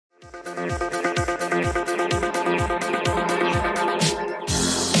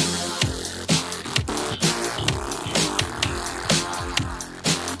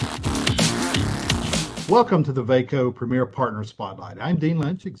Welcome to the VACo Premier Partner Spotlight. I'm Dean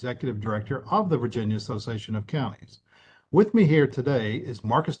Lynch, Executive Director of the Virginia Association of Counties. With me here today is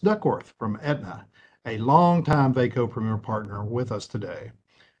Marcus Duckworth from Aetna, a longtime VACo Premier Partner with us today.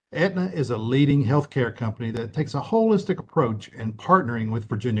 Aetna is a leading healthcare company that takes a holistic approach in partnering with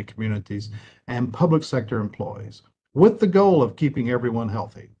Virginia communities and public sector employees, with the goal of keeping everyone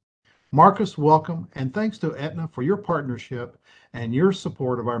healthy. Marcus, welcome, and thanks to Aetna for your partnership and your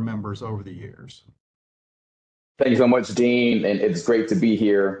support of our members over the years. Thank you so much, Dean, and it's great to be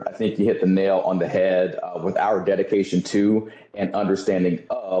here. I think you hit the nail on the head with our dedication to and understanding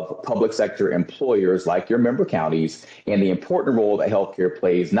of public sector employers like your member counties and the important role that healthcare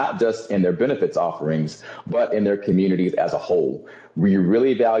plays, not just in their benefits offerings, but in their communities as a whole. We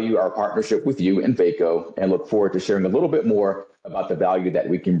really value our partnership with you and VACo and look forward to sharing a little bit more about the value that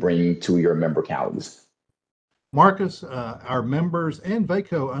we can bring to your member counties. Marcus, our members and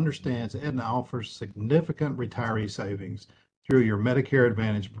VACo understands Aetna offers significant retiree savings through your Medicare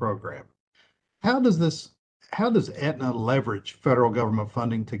Advantage program. How does Aetna leverage federal government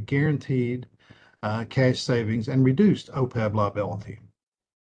funding to guaranteed cash savings and reduced OPEB liability?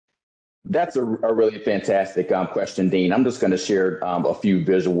 That's a really fantastic question, Dean. I'm just going to share a few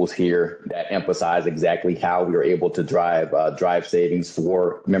visuals here that emphasize exactly how we are able to drive savings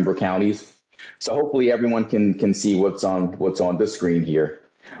for member counties. So hopefully everyone can see what's on this screen here.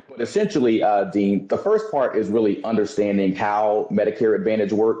 But essentially, Dean, the first part is really understanding how Medicare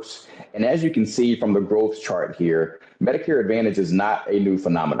Advantage works. And as you can see from the growth chart here, Medicare Advantage is not a new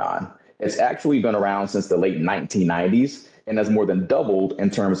phenomenon. It's actually been around since the late 1990s and has more than doubled in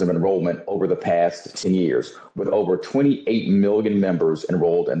terms of enrollment over the past 10 years, with over 28 million members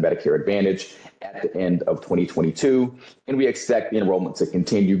enrolled in Medicare Advantage at the end of 2022, and we expect the enrollment to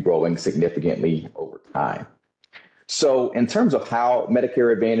continue growing significantly over time. So in terms of how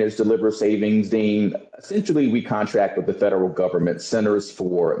Medicare Advantage delivers savings, Dean, essentially we contract with the federal government Centers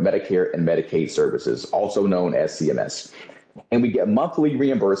for Medicare and Medicaid Services, also known as CMS. And we get monthly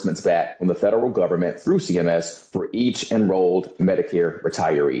reimbursements back from the federal government through CMS for each enrolled Medicare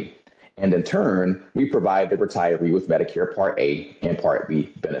retiree. And in turn, we provide the retiree with Medicare Part A and Part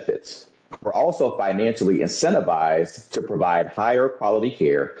B benefits. We're also financially incentivized to provide higher quality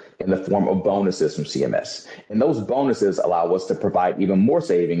care in the form of bonuses from CMS. And those bonuses allow us to provide even more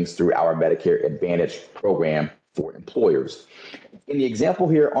savings through our Medicare Advantage program for employers. In the example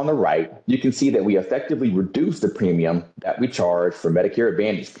here on the right, you can see that we effectively reduce the premium that we charge for Medicare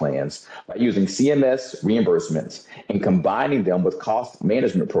Advantage plans by using CMS reimbursements and combining them with cost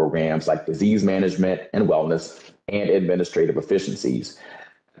management programs like disease management and wellness and administrative efficiencies.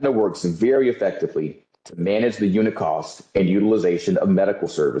 It works very effectively to manage the unit cost and utilization of medical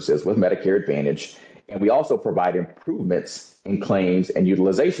services with Medicare Advantage. And we also provide improvements in claims and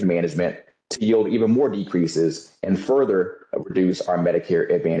utilization management to yield even more decreases and further reduce our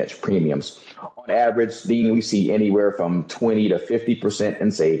Medicare Advantage premiums. On average, Dean, we see anywhere from 20 to 50%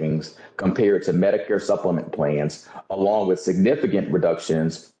 in savings compared to Medicare supplement plans, along with significant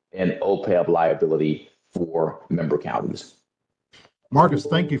reductions in OPEB liability for member counties. Marcus,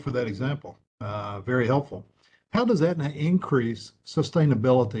 thank you for that example. Very helpful. How does Aetna increase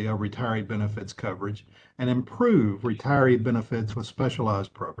sustainability of retiree benefits coverage and improve retiree benefits with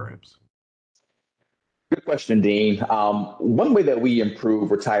specialized programs? Good question, Dean. One way that we improve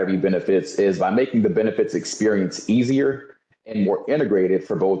retiree benefits is by making the benefits experience easier and more integrated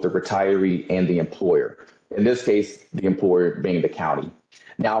for both the retiree and the employer. In this case, the employer being the county.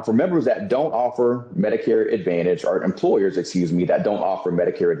 Now, for members that don't offer Medicare Advantage, or employers, that don't offer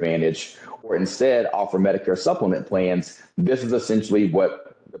Medicare Advantage, or instead offer Medicare supplement plans, this is essentially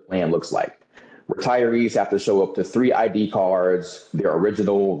what the plan looks like. Retirees have to show up to 3 ID cards, their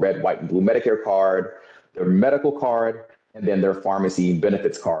original red, white, and blue Medicare card, their medical card, and then their pharmacy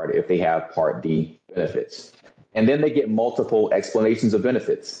benefits card if they have Part D benefits. And then they get multiple explanations of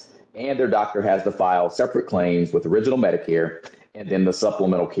benefits, and their doctor has to file separate claims with original Medicare and then the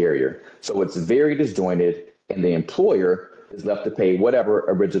supplemental carrier. So it's very disjointed, and the employer is left to pay whatever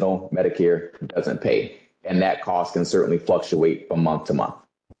original Medicare doesn't pay. And that cost can certainly fluctuate from month to month.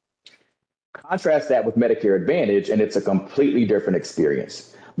 Contrast that with Medicare Advantage, and it's a completely different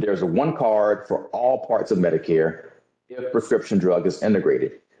experience. There's one card for all parts of Medicare if prescription drug is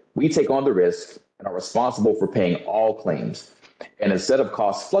integrated. We take on the risk and are responsible for paying all claims. And instead of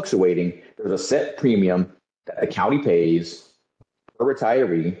costs fluctuating, there's a set premium that the county pays per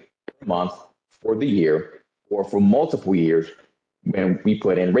retiree per month for the year or for multiple years when we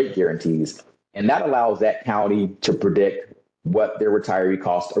put in rate guarantees. And that allows that county to predict what their retiree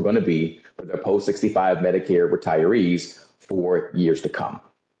costs are going to be for their post-65 Medicare retirees for years to come.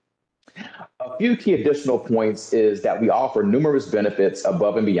 A few key additional points is that we offer numerous benefits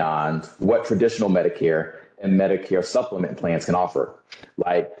above and beyond what traditional Medicare and Medicare supplement plans can offer.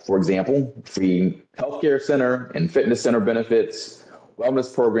 Like, for example, free healthcare center and fitness center benefits,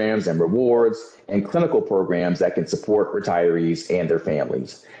 wellness programs and rewards, and clinical programs that can support retirees and their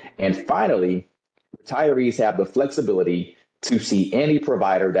families. And finally, retirees have the flexibility to see any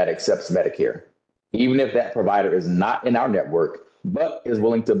provider that accepts Medicare, even if that provider is not in our network, but is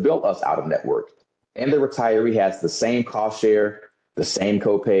willing to bill us out of network. And the retiree has the same cost share, the same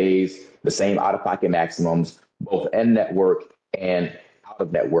copays, the same out-of-pocket maximums, both in network and out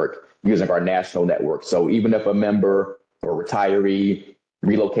of network using our national network. So even if a member or retiree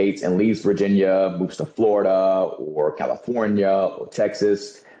relocates and leaves Virginia, moves to Florida or California or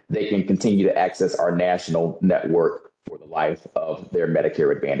Texas, they can continue to access our national network for the life of their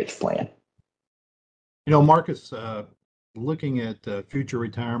Medicare Advantage plan. You know, Marcus, looking at future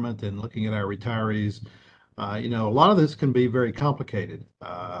retirement and looking at our retirees, you know, a lot of this can be very complicated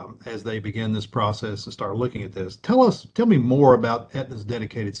as they begin this process and start looking at this. Tell me more about Aetna's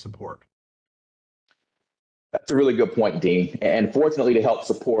dedicated support. That's a really good point, Dean. And fortunately, to help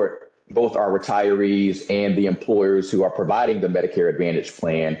support both our retirees and the employers who are providing the Medicare Advantage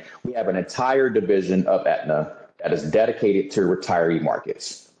plan, we have an entire division of Aetna that is dedicated to retiree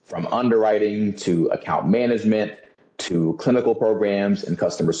markets, from underwriting to account management to clinical programs and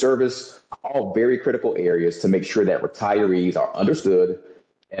customer service, all very critical areas to make sure that retirees are understood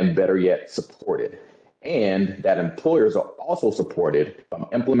and, better yet, supported. And that employers are also supported from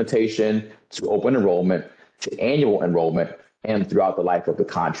implementation to open enrollment to annual enrollment and throughout the life of the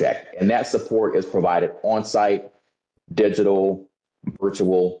contract. And that support is provided on-site, digital,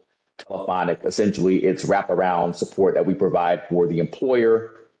 virtual, telephonic. Essentially, it's wraparound support that we provide for the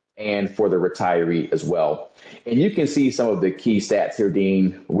employer and for the retiree as well. And you can see some of the key stats here,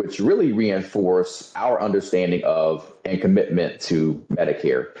 Dean, which really reinforce our understanding of and commitment to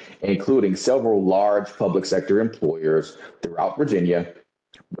Medicare, including several large public sector employers throughout Virginia,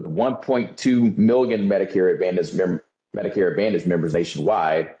 with 1.2 million Medicare Advantage members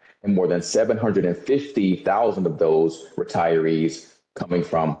nationwide, and more than 750,000 of those retirees coming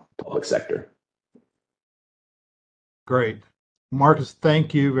from public sector. Great. Marcus,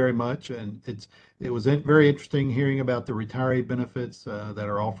 thank you very much. And it was very interesting hearing about the retiree benefits that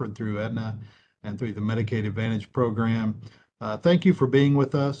are offered through Aetna and through the Medicaid Advantage program. Thank you for being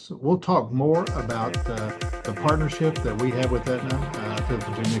with us. We'll talk more about the partnership that we have with Aetna to the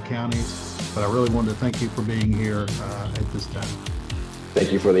Virginia counties, but I really wanted to thank you for being here at this time.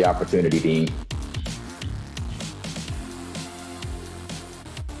 Thank you for the opportunity, Dean.